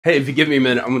Hey, if you give me a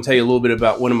minute, I'm going to tell you a little bit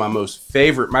about one of my most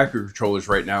favorite microcontrollers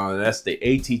right now, and that's the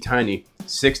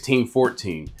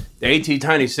ATTINY1614. The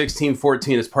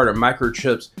ATTINY1614 is part of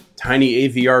Microchip's Tiny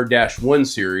AVR-1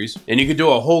 series, and you can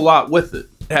do a whole lot with it.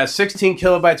 It has 16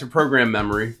 kilobytes of program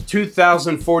memory,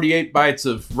 2048 bytes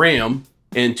of RAM,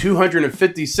 and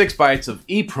 256 bytes of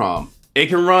EEPROM. It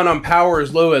can run on power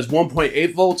as low as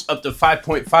 1.8 volts up to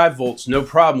 5.5 volts, no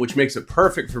problem, which makes it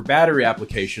perfect for battery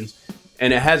applications.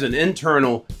 And it has an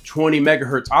internal 20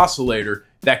 megahertz oscillator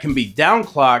that can be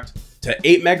downclocked to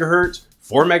 8 megahertz,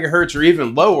 4 megahertz, or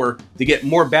even lower to get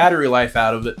more battery life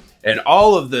out of it. And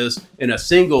all of this in a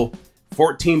single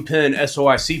 14-pin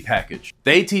SOIC package.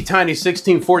 The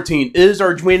ATTINY1614 is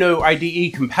Arduino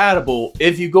IDE compatible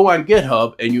if you go on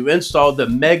GitHub and you install the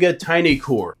Mega Tiny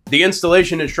Core. The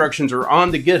installation instructions are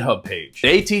on the GitHub page. The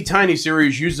ATTINY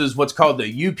series uses what's called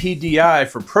the UPDI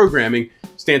for programming,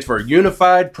 stands for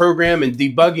Unified Program and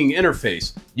Debugging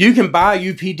Interface. You can buy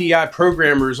UPDI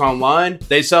programmers online.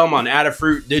 They sell them on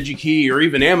Adafruit, DigiKey, or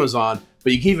even Amazon.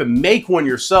 But you can even make one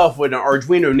yourself with an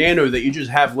Arduino Nano that you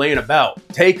just have laying about.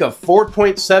 Take a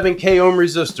 4.7K ohm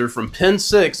resistor from pin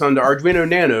 6 on the Arduino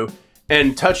Nano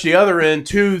and touch the other end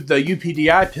to the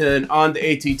UPDI pin on the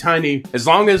ATTINY. As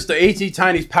long as the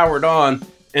ATTINY is powered on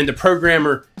and the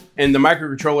programmer and the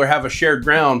microcontroller have a shared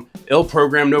ground, it'll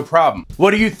program no problem.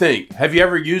 What do you think? Have you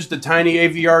ever used the Tiny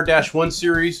AVR-1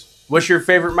 series? What's your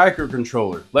favorite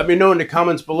microcontroller? Let me know in the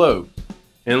comments below.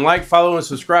 And like, follow, and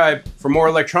subscribe for more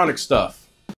electronic stuff.